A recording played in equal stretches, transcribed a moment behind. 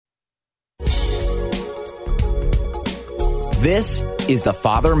This is the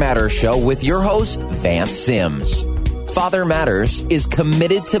Father Matters Show with your host, Vance Sims. Father Matters is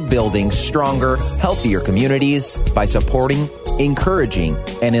committed to building stronger, healthier communities by supporting, encouraging,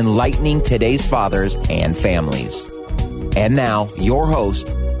 and enlightening today's fathers and families. And now, your host,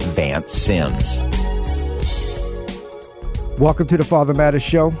 Vance Sims. Welcome to the Father Matters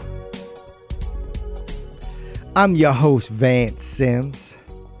Show. I'm your host, Vance Sims.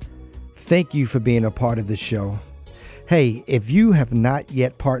 Thank you for being a part of the show. Hey, if you have not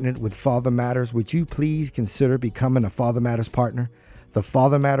yet partnered with Father Matters, would you please consider becoming a Father Matters partner? The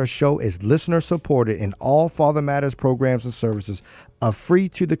Father Matters Show is listener supported, and all Father Matters programs and services are free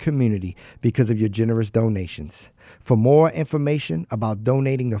to the community because of your generous donations. For more information about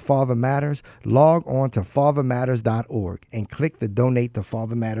donating to Father Matters, log on to fathermatters.org and click the Donate to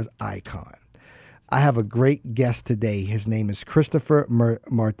Father Matters icon. I have a great guest today. His name is Christopher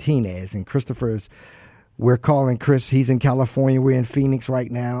Martinez, and we're calling Chris. He's in California. We're in Phoenix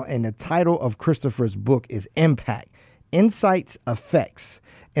right now, and the title of Christopher's book is Impact: Insights, Effects,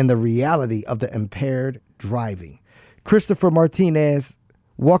 and the Reality of the Impaired Driving. Christopher Martinez,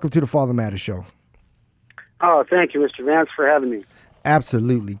 welcome to the Father Matters Show. Oh, thank you, Mr. Vance, for having me.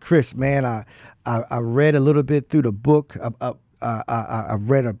 Absolutely. Chris, man, I read a little bit through the book. I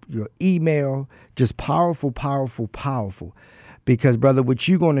read your email. Just powerful. Because, brother, what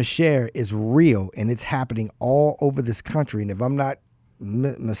you're going to share is real, and it's happening all over this country. And if I'm not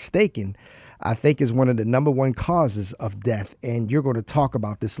mistaken, I think is one of the number one causes of death. And you're going to talk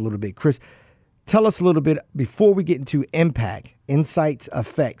about this a little bit. Chris, tell us a little bit, before we get into impact, insights,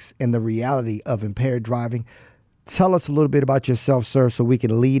 effects, and the reality of impaired driving. Tell us a little bit about yourself, sir, so we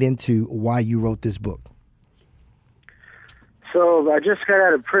can lead into why you wrote this book. So I just got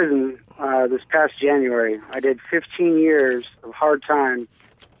out of prison this past January. I did 15 years of hard time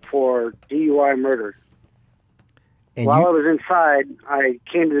for DUI murder. And while I was inside, I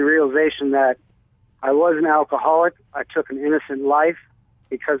came to the realization that I was an alcoholic. I took an innocent life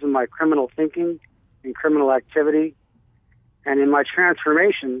because of my criminal thinking and criminal activity. And in my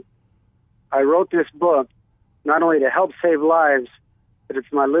transformation, I wrote this book not only to help save lives, but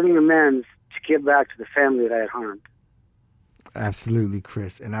it's my living amends to give back to the family that I had harmed. Absolutely,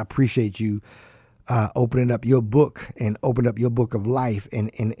 Chris. And I appreciate you opening up your book and opening up your book of life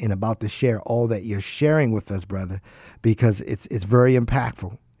and about to share all that you're sharing with us, brother, because it's very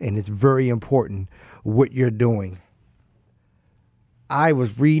impactful and it's very important what you're doing. I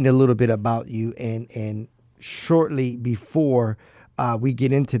was reading a little bit about you, and shortly before we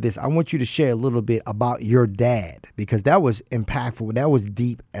get into this, I want you to share a little bit about your dad, because that was impactful and that was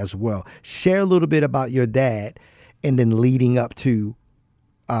deep as well. Share a little bit about your dad, and then leading up to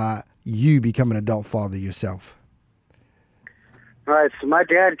you becoming an adult father yourself. All right, so my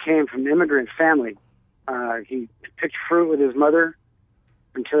dad came from an immigrant family. He picked fruit with his mother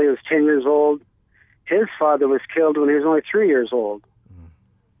until he was 10 years old. His father was killed when he was only 3 years old.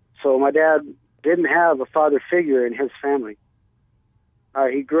 So my dad didn't have a father figure in his family.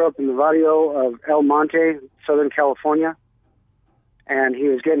 He grew up in the barrio of El Monte, Southern California, and he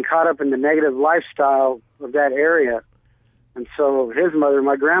was getting caught up in the negative lifestyle of that area. And so his mother,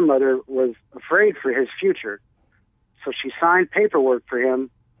 my grandmother, was afraid for his future. So she signed paperwork for him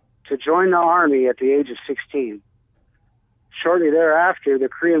to join the Army at the age of 16. Shortly thereafter, the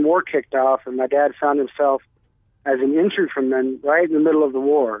Korean War kicked off, and my dad found himself as an infantryman right in the middle of the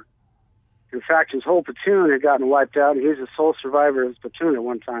war. In fact, his whole platoon had gotten wiped out, and he was the sole survivor of his platoon at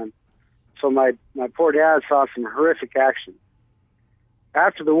one time. So my poor dad saw some horrific action.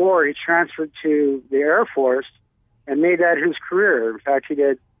 After the war, he transferred to the Air Force and made that his career. In fact, he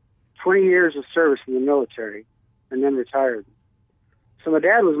did 20 years of service in the military and then retired. So my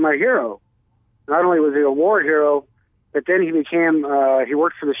dad was my hero. Not only was he a war hero, but then he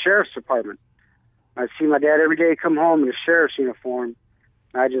worked for the sheriff's department. I'd see my dad every day come home in a sheriff's uniform.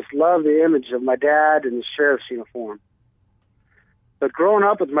 I just love the image of my dad in the sheriff's uniform. But growing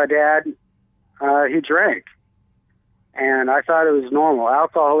up with my dad, he drank. And I thought it was normal.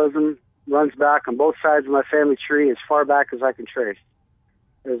 Alcoholism runs back on both sides of my family tree as far back as I can trace.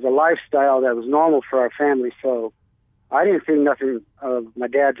 It was a lifestyle that was normal for our family, so I didn't think nothing of my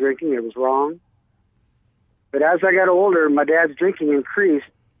dad drinking. It was wrong. But as I got older, my dad's drinking increased,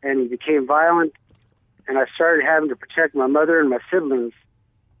 and he became violent, and I started having to protect my mother and my siblings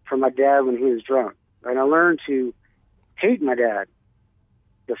from my dad when he was drunk. And I learned to hate my dad.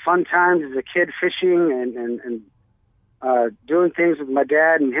 The fun times as a kid fishing and doing things with my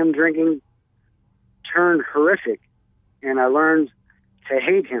dad and him drinking turned horrific, and I learned to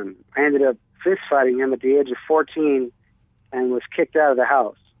hate him. I ended up fist fighting him at the age of 14 and was kicked out of the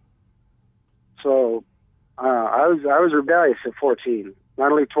house. So I was rebellious at 14,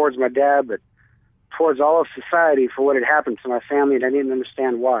 not only towards my dad, but towards all of society for what had happened to my family, and I didn't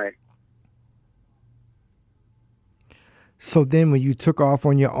understand why. So then when you took off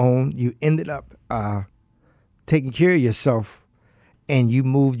on your own, you ended up taking care of yourself, and you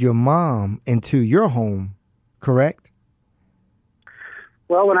moved your mom into your home, correct?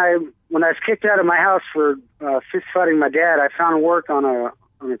 Well, when I was kicked out of my house for fist fighting my dad, I found work on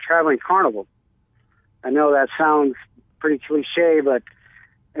a traveling carnival. I know that sounds pretty cliche, but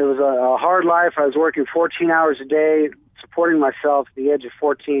it was a hard life. I was working 14 hours a day, supporting myself at the age of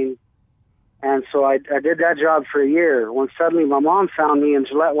 14. And so I did that job for a year, when suddenly my mom found me in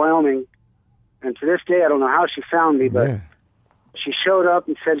Gillette, Wyoming. And to this day, I don't know how she found me, but she showed up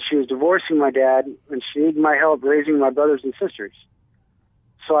and said she was divorcing my dad, and she needed my help raising my brothers and sisters.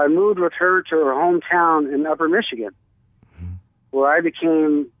 So I moved with her to her hometown in Upper Michigan, where I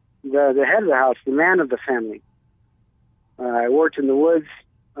became the head of the house, the man of the family. I worked in the woods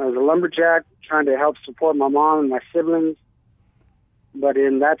as a lumberjack, trying to help support my mom and my siblings. But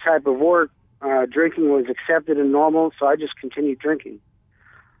in that type of work, drinking was accepted and normal, so I just continued drinking.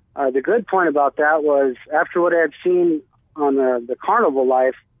 The good point about that was, after what I had seen on the carnival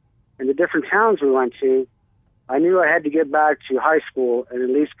life and the different towns we went to, I knew I had to get back to high school and at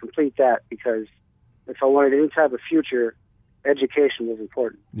least complete that, because if I wanted any type of future, education was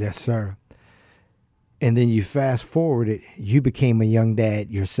important. Yes, sir. And then you fast forwarded, you became a young dad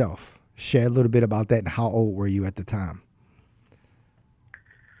yourself. Share a little bit about that, and how old were you at the time?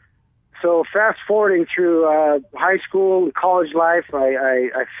 So fast forwarding through high school and college life, I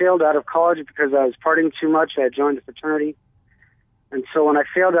failed out of college because I was partying too much. I joined a fraternity. And so when I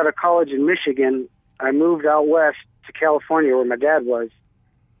failed out of college in Michigan, I moved out west to California, where my dad was,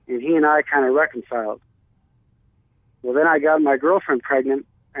 and he and I kind of reconciled. Well, then I got my girlfriend pregnant,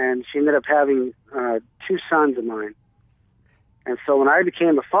 and she ended up having 2 sons of mine. And so when I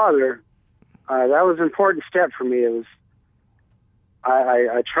became a father, that was an important step for me. It was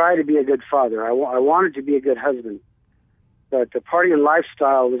I tried to be a good father. I wanted to be a good husband. But the partying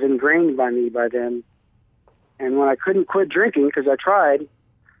lifestyle was ingrained by me by then. And when I couldn't quit drinking, because I tried,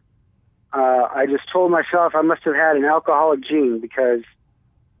 I just told myself I must have had an alcoholic gene, because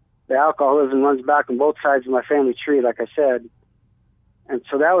the alcoholism runs back on both sides of my family tree, like I said. And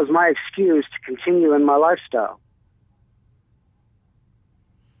so that was my excuse to continue in my lifestyle.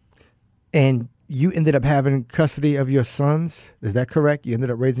 And you ended up having custody of your sons. Is that correct? You ended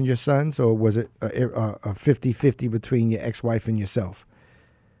up raising your sons, or was it a 50-50 between your ex-wife and yourself?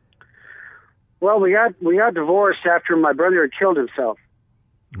 Well, we got divorced after my brother had killed himself.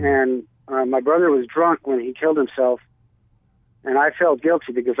 And my brother was drunk when he killed himself. And I felt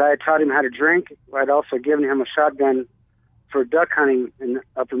guilty because I had taught him how to drink. I'd also given him a shotgun for duck hunting in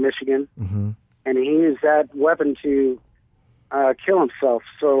Upper Michigan. Mm-hmm. And he used that weapon to kill himself.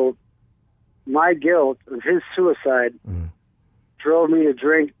 So my guilt of his suicide drove me to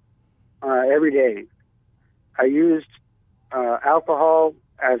drink every day. I used alcohol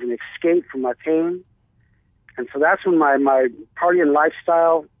as an escape from my pain. And so that's when my partying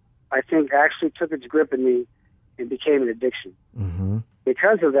lifestyle, I think, actually took its grip in me and became an addiction. Mm-hmm.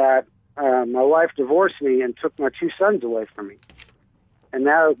 Because of that, my wife divorced me and took my 2 sons away from me. And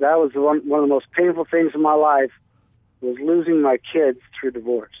that was one of the most painful things in my life, was losing my kids through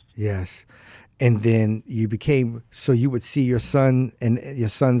divorce. Yes. And then you became, so you would see your son and your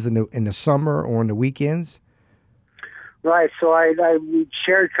sons in the summer or on the weekends? Right. So we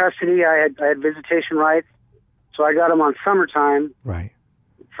shared custody. I had visitation rights. So I got them on summertime. Right.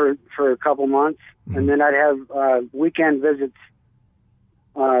 For a couple months. Mm-hmm. And then I'd have weekend visits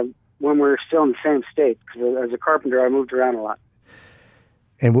when we were still in the same state. Because as a carpenter, I moved around a lot.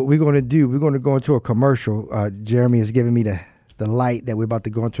 And what we're going to do, we're going to go into a commercial. Jeremy is giving me the light that we're about to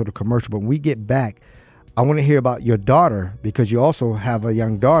go into the commercial. But when we get back, I want to hear about your daughter, because you also have a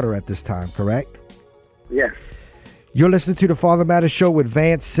young daughter at this time, correct? Yes. You're listening to the Father Matters Show with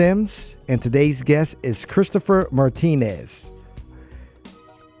Vance Sims, and today's guest is Christopher Martinez.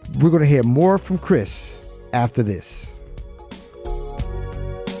 We're going to hear more from Chris after this.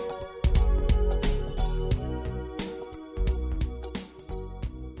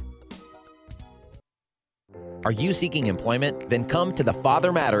 Are you seeking employment? Then come to the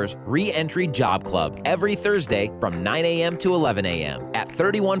Father Matters Re-Entry Job Club every Thursday from 9 a.m. to 11 a.m. at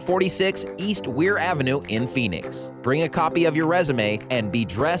 3146 East Weir Avenue in Phoenix. Bring a copy of your resume and be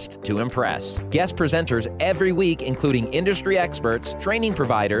dressed to impress. Guest presenters every week, including industry experts, training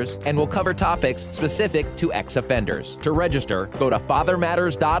providers, and will cover topics specific to ex-offenders. To register, go to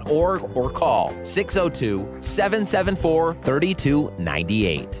fathermatters.org or call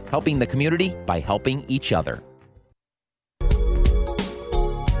 602-774-3298. Helping the community by helping each other.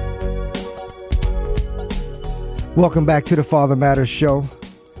 Welcome back to the Father Matters Show.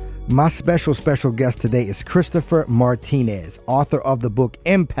 My special guest today is Christopher Martinez, author of the book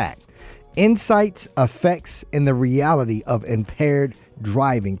Impact: Insights, Effects, and the Reality of Impaired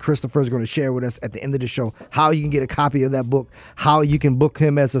Driving. Christopher is going to share with us at the end of the show how you can get a copy of that book, how you can book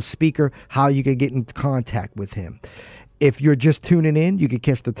him as a speaker, how you can get in contact with him. If you're just tuning in, you can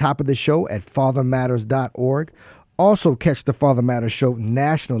catch the top of the show at fathermatters.org. Also catch the Father Matters Show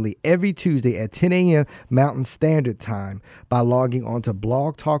nationally every Tuesday at 10 a.m. Mountain Standard Time by logging on to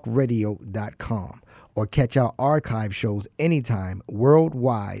blogtalkradio.com, or catch our archive shows anytime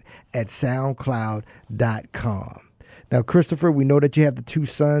worldwide at soundcloud.com. Now, Christopher, we know that you have the two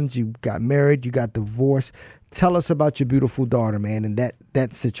sons, you got married, you got divorced. Tell us about your beautiful daughter, man, and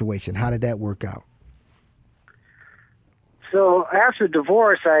that situation. How did that work out? So after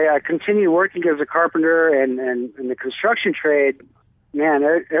divorce, I continued working as a carpenter and in the construction trade. Man,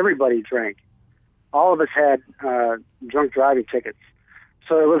 everybody drank. All of us had drunk driving tickets.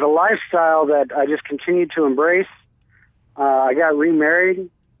 So it was a lifestyle that I just continued to embrace. I got remarried.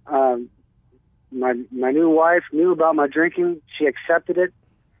 My new wife knew about my drinking. She accepted it.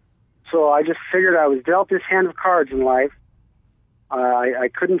 So I just figured I was dealt this hand of cards in life. I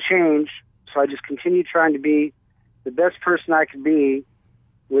couldn't change, so I just continued trying to be the best person I could be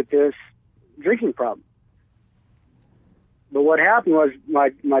with this drinking problem. But what happened was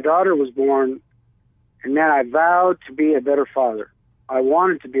my daughter was born, and then I vowed to be a better father. I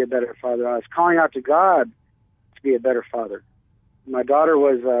wanted to be a better father. I was calling out to God to be a better father. My daughter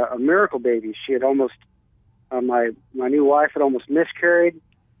was a miracle baby. She had almost, my new wife had almost miscarried.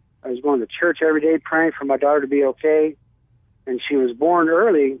 I was going to church every day praying for my daughter to be okay. And she was born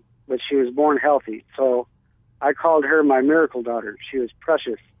early, but she was born healthy. So I called her my miracle daughter. She was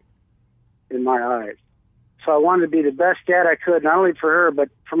precious in my eyes. So I wanted to be the best dad I could, not only for her, but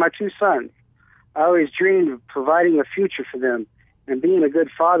for my two sons. I always dreamed of providing a future for them and being a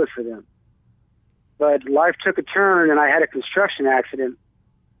good father for them. But life took a turn, and I had a construction accident,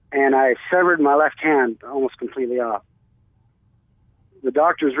 and I severed my left hand almost completely off. The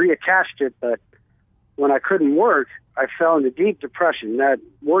doctors reattached it, but when I couldn't work, I fell into deep depression. That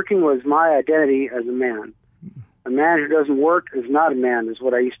working was my identity as a man. A man who doesn't work is not a man, is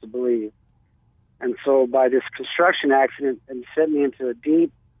what I used to believe. And so by this construction accident, it sent me into a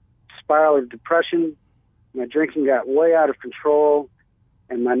deep spiral of depression. My drinking got way out of control,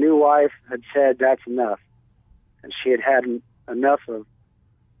 and my new wife had said, that's enough. And she had enough of,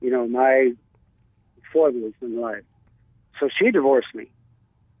 my foibles in life. So she divorced me.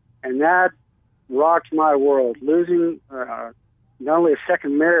 And that rocked my world. Losing not only a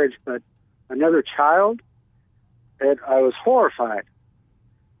second marriage, but another child, I was horrified.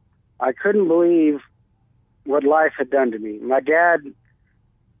 I couldn't believe what life had done to me. My dad,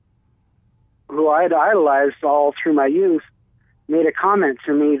 who I had idolized all through my youth, made a comment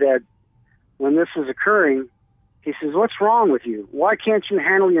to me that when this was occurring, he says, what's wrong with you? Why can't you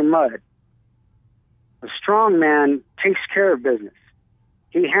handle your mud? A strong man takes care of business.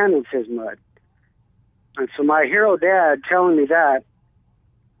 He handles his mud. And so my hero dad telling me that,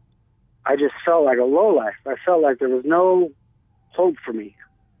 I just felt like a lowlife. I felt like there was no hope for me.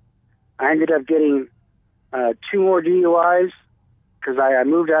 I ended up getting 2 more DUIs because I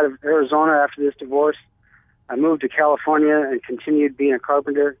moved out of Arizona after this divorce. I moved to California and continued being a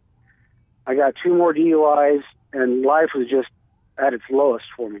carpenter. I got 2 more DUIs, and life was just at its lowest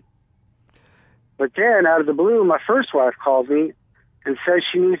for me. But then, out of the blue, my first wife calls me and says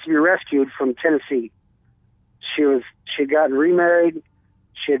she needs to be rescued from Tennessee. She'd gotten remarried.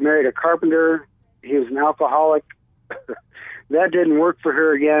 She had married a carpenter. He was an alcoholic. That didn't work for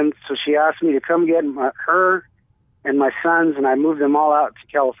her again, so she asked me to come get her and my sons, and I moved them all out to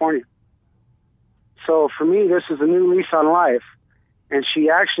California. So for me, this was a new lease on life, and she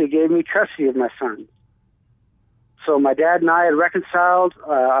actually gave me custody of my sons. So my dad and I had reconciled.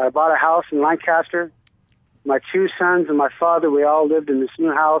 I bought a house in Lancaster. My 2 sons and my father, we all lived in this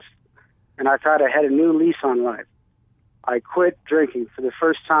new house, and I thought I had a new lease on life. I quit drinking for the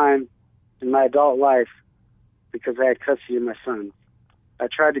first time in my adult life because I had custody of my sons. I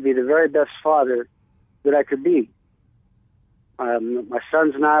tried to be the very best father that I could be. My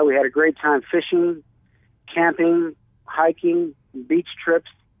sons and I, we had a great time fishing, camping, hiking, beach trips.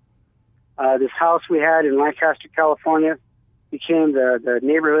 This house we had in Lancaster, California, became the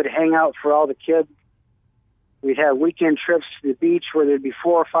neighborhood hangout for all the kids. We'd have weekend trips to the beach where there'd be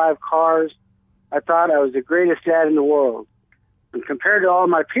 4 or 5 cars. I thought I was the greatest dad in the world. And compared to all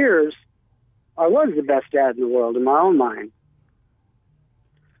my peers, I was the best dad in the world in my own mind.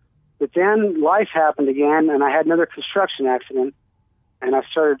 But then life happened again, and I had another construction accident, and I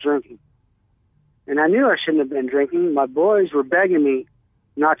started drinking. And I knew I shouldn't have been drinking. My boys were begging me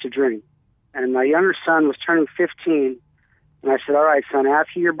not to drink. And my younger son was turning 15, and I said, all right, son,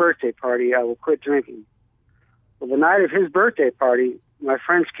 after your birthday party, I will quit drinking. Well, the night of his birthday party, my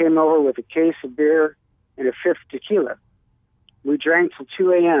friends came over with a case of beer and a fifth tequila. We drank till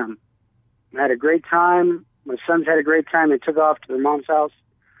 2 a.m. I had a great time. My sons had a great time. They took off to their mom's house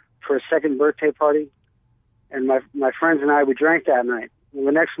for a second birthday party. And my friends and I, we drank that night. Well,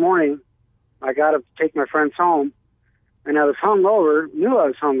 the next morning, I got up to take my friends home, and I was hungover, knew I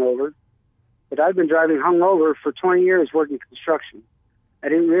was hungover, but I'd been driving hungover for 20 years working construction. I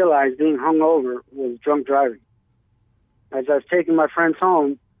didn't realize being hungover was drunk driving. As I was taking my friends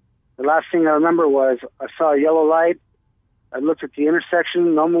home, the last thing I remember was I saw a yellow light. I looked at the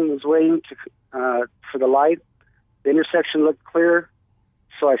intersection. No one was waiting for the light. The intersection looked clear,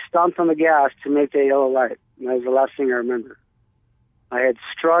 so I stomped on the gas to make that yellow light. And that was the last thing I remember. I had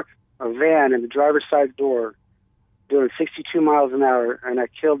struck a van in the driver's side door doing 62 miles an hour, and I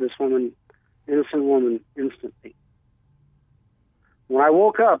killed this woman, innocent woman, instantly. When I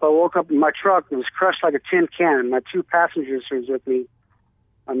woke up in my truck. It was crushed like a tin can. My 2 passengers was with me.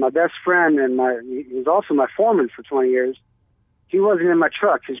 And my best friend, and he was also my foreman for 20 years. He wasn't in my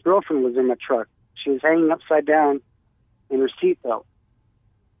truck. His girlfriend was in my truck. She was hanging upside down in her seatbelt.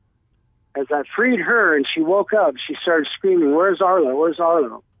 As I freed her and she woke up, she started screaming, "Where's Arlo? Where's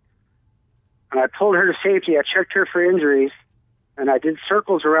Arlo?" And I pulled her to safety. I checked her for injuries, and I did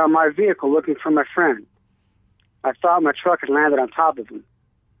circles around my vehicle looking for my friend. I thought my truck had landed on top of him.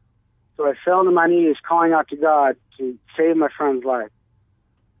 So I fell to my knees, calling out to God to save my friend's life.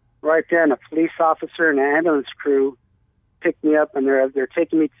 Right then, a police officer and an ambulance crew picked me up, and they're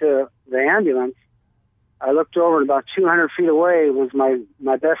taking me to the ambulance. I looked over, and about 200 feet away was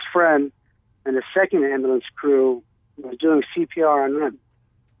my best friend, and the second ambulance crew was doing CPR on him.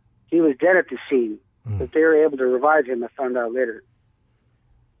 He was dead at the scene, but they were able to revive him, I found out later.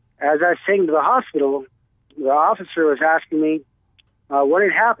 As I was taken to the hospital, the officer was asking me what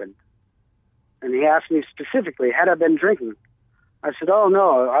had happened. And he asked me specifically, had I been drinking? I said, oh,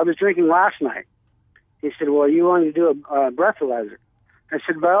 no, I was drinking last night. He said, well, you wanted to do a breathalyzer. I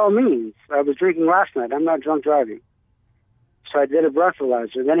said, by all means, I was drinking last night. I'm not drunk driving. So I did a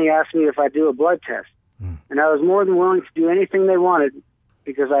breathalyzer. Then he asked me if I'd do a blood test. And I was more than willing to do anything they wanted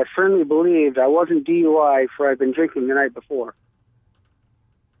because I firmly believed I wasn't DUI for I'd been drinking the night before.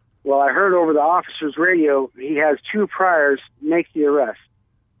 Well, I heard over the officer's radio, he has 2 priors, make the arrest.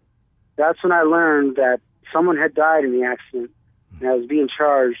 That's when I learned that someone had died in the accident, and I was being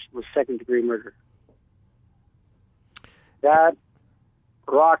charged with second-degree murder. That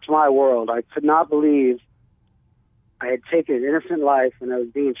rocked my world. I could not believe I had taken an innocent life and I was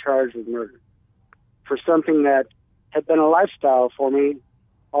being charged with murder for something that had been a lifestyle for me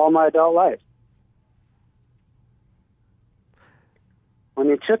all my adult life. When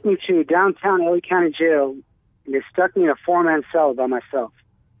they took me to downtown LA County Jail, they stuck me in a 4-man cell by myself.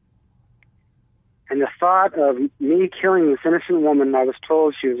 And the thought of me killing this innocent woman, I was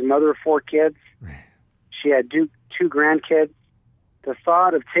told she was a mother of 4 kids. She had 2 grandkids. The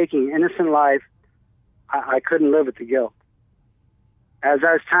thought of taking innocent life, I couldn't live with the guilt. As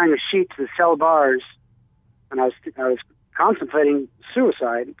I was tying a sheet to the cell bars, and I was contemplating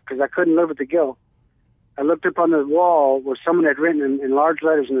suicide because I couldn't live with the guilt, I looked up on the wall where someone had written in large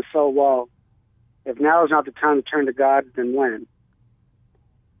letters in the cell wall, "If now is not the time to turn to God, then when?"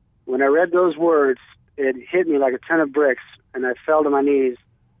 When I read those words, it hit me like a ton of bricks, and I fell to my knees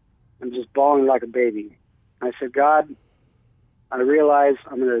and just bawling like a baby. I said, God, I realize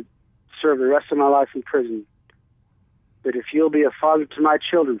I'm going to serve the rest of my life in prison, but if you'll be a father to my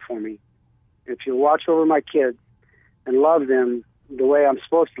children for me, if you'll watch over my kids and love them the way I'm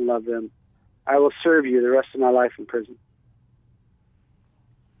supposed to love them, I will serve you the rest of my life in prison.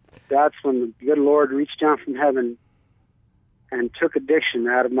 That's when the good Lord reached down from heaven and took addiction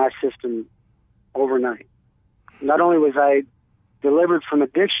out of my system overnight. Not only was I delivered from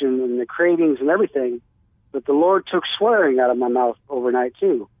addiction and the cravings and everything, but the Lord took swearing out of my mouth overnight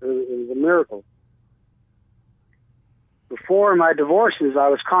too. It was a miracle. Before my divorces, I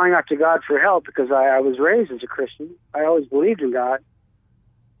was calling out to God for help because I was raised as a Christian. I always believed in God.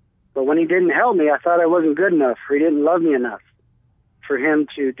 But when he didn't help me, I thought I wasn't good enough or he didn't love me enough. for him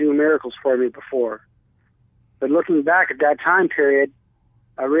to do miracles for me before. But looking back at that time period,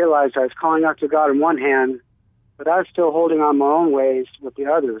 I realized I was calling out to God in one hand, but I was still holding on my own ways with the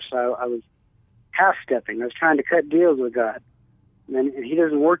others. So I was half-stepping. I was trying to cut deals with God. And he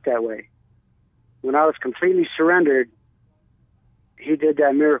doesn't work that way. When I was completely surrendered, he did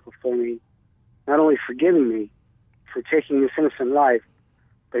that miracle for me, not only forgiving me for taking this innocent life,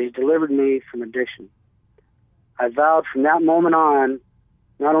 but he delivered me from addiction. I vowed from that moment on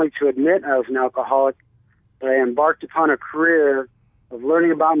not only to admit I was an alcoholic, but I embarked upon a career of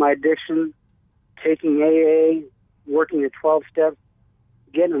learning about my addiction, taking AA, working at 12-step,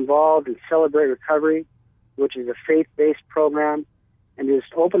 getting involved in Celebrate Recovery, which is a faith-based program, and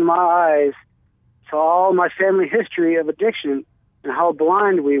just opened my eyes to all my family history of addiction and how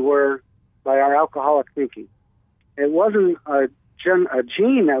blind we were by our alcoholic thinking. It wasn't a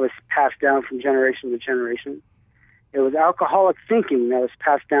gene that was passed down from generation to generation. It was alcoholic thinking that was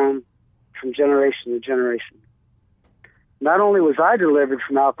passed down from generation to generation. Not only was I delivered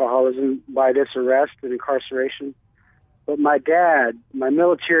from alcoholism by this arrest and incarceration, but my dad, my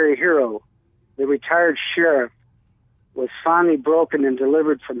military hero, the retired sheriff, was finally broken and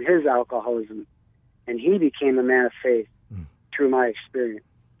delivered from his alcoholism, and he became a man of faith through my experience.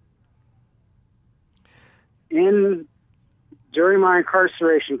 During my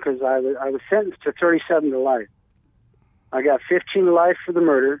incarceration, because I was sentenced to 37 to life, I got 15 to life for the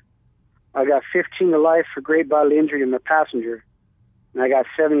murder, I got 15 to life for great bodily injury to my passenger, and I got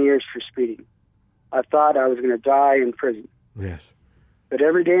 7 years for speeding. I thought I was going to die in prison. Yes. But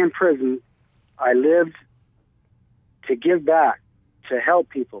every day in prison, I lived to give back, to help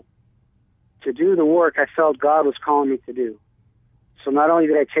people, to do the work I felt God was calling me to do. So not only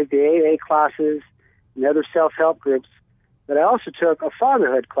did I take the AA classes and other self-help groups, but I also took a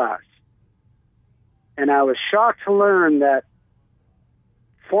fatherhood class. And I was shocked to learn that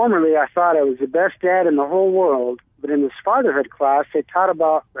formerly I thought I was the best dad in the whole world, but in this fatherhood class, I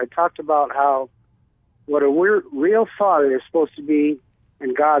talked about how what a real father is supposed to be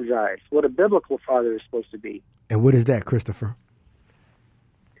in God's eyes, what a biblical father is supposed to be. And what is that, Christopher?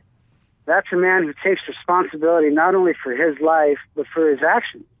 That's a man who takes responsibility not only for his life, but for his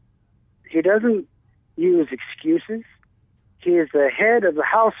actions. He doesn't use excuses. He is the head of the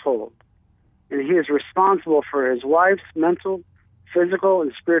household, and he is responsible for his wife's mental, physical,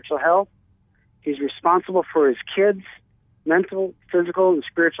 and spiritual health. He's responsible for his kids' mental, physical, and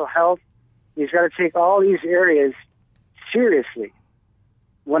spiritual health. He's got to take all these areas seriously.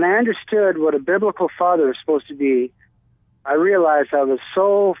 When I understood what a biblical father is supposed to be, I realized I was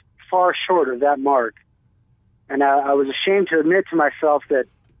so far short of that mark. And I was ashamed to admit to myself that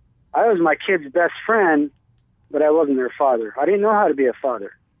I was my kid's best friend, but I wasn't their father. I didn't know how to be a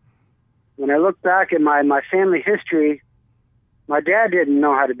father. When I look back at my family history, my dad didn't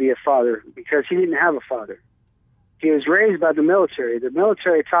know how to be a father because he didn't have a father. He was raised by the military. The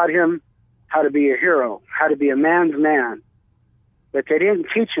military taught him how to be a hero, how to be a man's man, but they didn't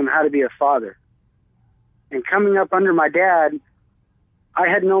teach him how to be a father. And coming up under my dad, I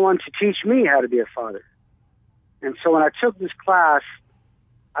had no one to teach me how to be a father. And so when I took this class,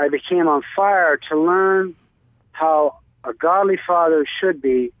 I became on fire to learn how a godly father should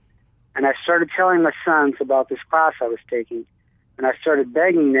be. And I started telling my sons about this class I was taking. And I started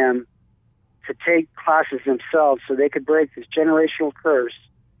begging them to take classes themselves so they could break this generational curse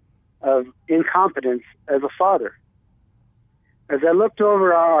of incompetence as a father. As I looked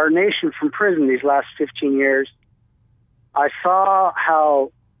over our nation from prison these last 15 years, I saw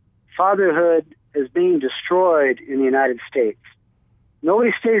how fatherhood is being destroyed in the United States.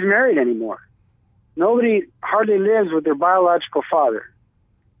 Nobody stays married anymore. Nobody hardly lives with their biological father.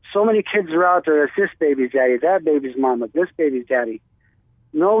 So many kids are out there, it's this baby's daddy, that baby's mama, this baby's daddy.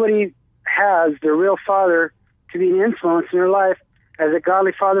 Nobody has their real father to be an influence in their life as a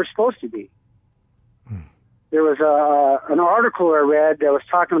godly father is supposed to be. There was an article I read that was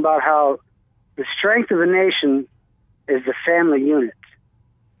talking about how the strength of a nation is the family unit.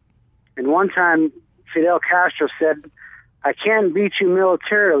 And one time, Fidel Castro said, I can't beat you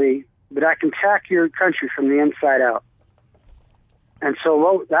militarily, but I can attack your country from the inside out. And so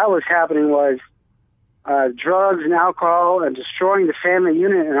what that was happening was drugs and alcohol and destroying the family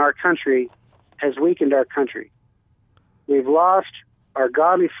unit in our country has weakened our country. We've lost our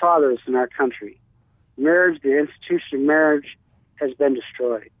godly fathers in our country. Marriage, the institution of marriage, has been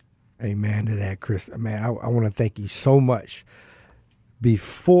destroyed. Amen to that, Chris. Man, I want to thank you so much.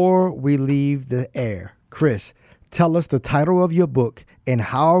 Before we leave the air, Chris, tell us the title of your book and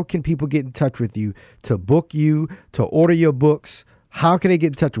how can people get in touch with you to book you, to order your books. How can they get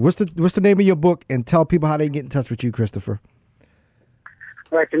in touch? What's the name of your book? And tell people how they can get in touch with you, Christopher.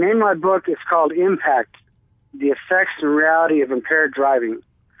 Right. The name of my book is called Impact: The Effects and Reality of Impaired Driving.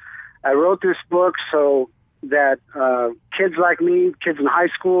 I wrote this book so that kids like me, kids in high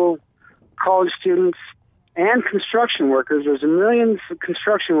school, college students, and construction workers, there's millions of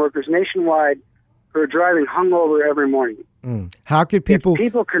construction workers nationwide who are driving hungover every morning. How could people... If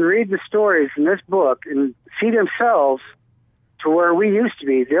people can read the stories in this book and see themselves to where we used to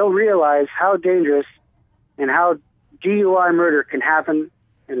be, they'll realize how dangerous and how DUI murder can happen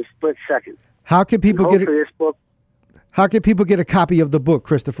in a split second. How can people get this book? How can people get a copy of the book,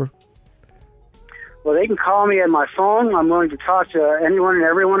 Christopher? Well, they can call me at my phone. I'm willing to talk to anyone and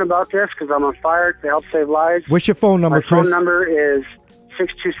everyone about this because I'm on fire to help save lives. What's your phone number, Chris? My phone number is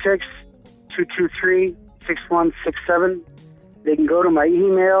 626-223-6167. They can go to my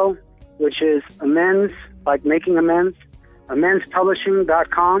email, which is amends, like making amends,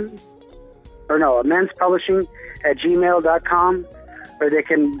 amendspublishing.com. Or no, amendspublishing@gmail.com. Or they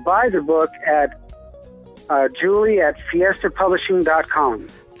can buy the book at Julie at fiestapublishing.com.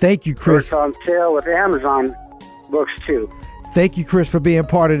 Thank you, Chris. It's on sale with Amazon books, too. Thank you, Chris, for being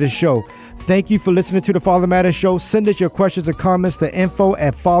part of the show. Thank you for listening to the Father Matters Show. Send us your questions or comments to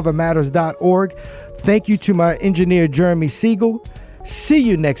info@fathermatters.org. Thank you to my engineer, Jeremy Siegel. See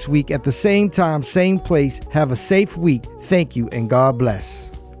you next week at the same time, same place. Have a safe week. Thank you, and God bless.